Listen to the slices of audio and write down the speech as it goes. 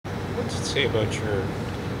What's it say about your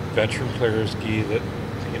veteran players, Guy, that,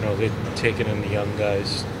 they've taken in the young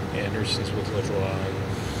guys, Andersons with Lajoie and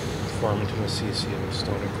Farmington with CC and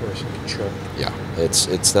Stone, of course, and Kachuk? Yeah,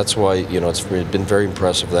 that's why, it's been very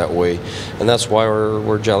impressive that way, and that's why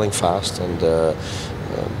we're gelling fast. And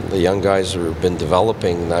the young guys have been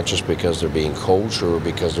developing not just because they're being coached or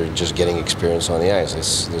because they're just getting experience on the ice.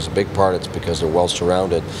 There's a big part. It's because they're well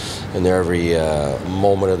surrounded in their every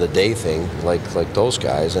moment of the day thing, like those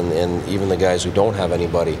guys, and even the guys who don't have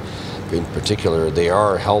anybody in particular, they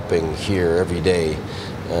are helping here every day,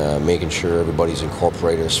 making sure everybody's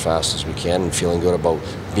incorporated as fast as we can and feeling good about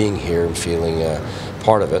being here and feeling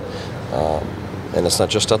part of it. And it's not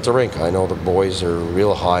just at the rink. I know the boys are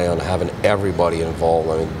real high on having everybody involved.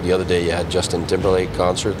 I mean, the other day you had Justin Timberlake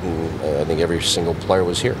concert, and I think every single player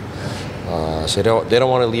was here. So they don't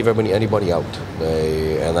want to leave anybody out,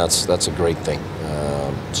 and that's a great thing.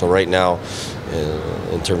 So right now,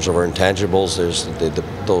 in terms of our intangibles, there's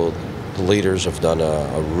the leaders have done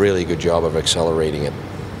a really good job of accelerating it.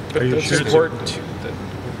 But that's important too.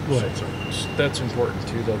 That's important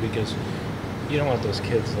too, though, because you don't want those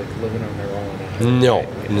kids living on their own. No,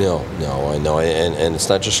 I know, and it's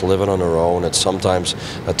not just living on their own. It's sometimes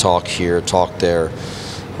a talk here, a talk there.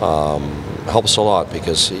 Helps a lot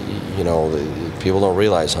because people don't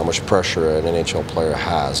realize how much pressure an NHL player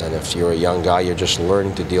has, and if you're a young guy, you're just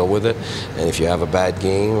learning to deal with it. And if you have a bad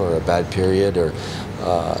game or a bad period,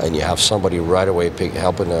 and you have somebody right away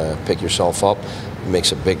helping to pick yourself up, it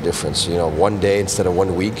makes a big difference. One day instead of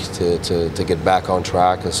 1 week to get back on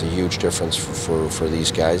track is a huge difference for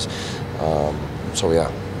these guys. So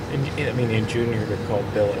yeah. In junior they're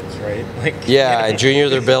called billets, right? Yeah, in junior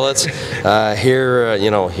they're billets. Here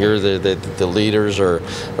the leaders are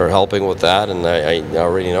helping with that, and I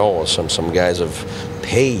already know some guys have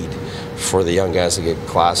paid for the young guys to get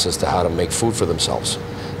classes to how to make food for themselves.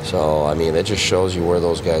 So it just shows you where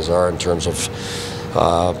those guys are in terms of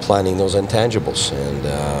planning those intangibles, and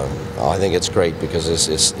I think it's great because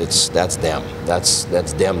that's them. That's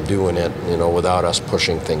them doing it, without us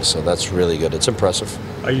pushing things. So that's really good. It's impressive.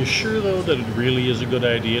 Are you sure though that it really is a good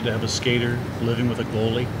idea to have a skater living with a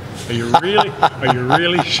goalie? Are you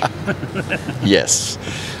really sure? Yes.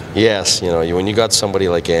 When you got somebody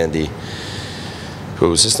like Andy,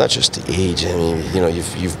 it's not just the age.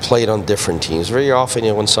 You've played on different teams. Very often,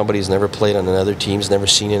 when somebody's never played on another team's never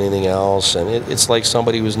seen anything else, and it's like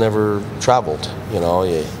somebody who's never traveled.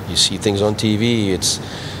 You see things on TV.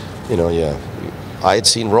 I had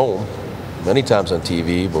seen Rome many times on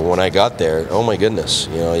TV, but when I got there, oh my goodness,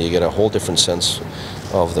 you get a whole different sense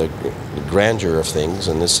of the grandeur of things,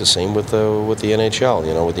 and it's the same with the NHL.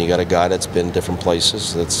 You got a guy that's been different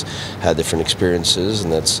places, that's had different experiences,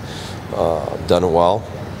 and that's done well.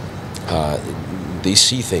 They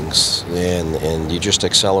see things, and you just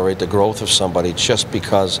accelerate the growth of somebody just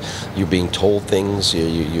because you're being told things.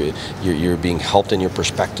 You're being helped in your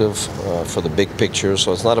perspective for the big picture.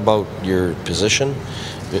 So it's not about your position.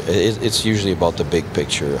 It's usually about the big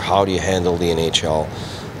picture. How do you handle the NHL?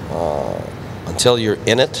 Until you're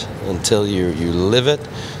in it, until you live it,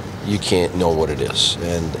 you can't know what it is.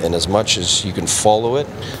 And as much as you can follow it,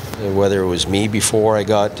 whether it was me before I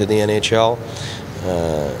got to the NHL,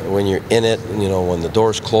 when you're in it, when the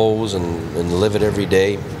doors close and live it every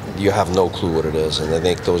day, you have no clue what it is. And I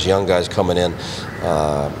think those young guys coming in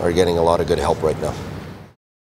are getting a lot of good help right now.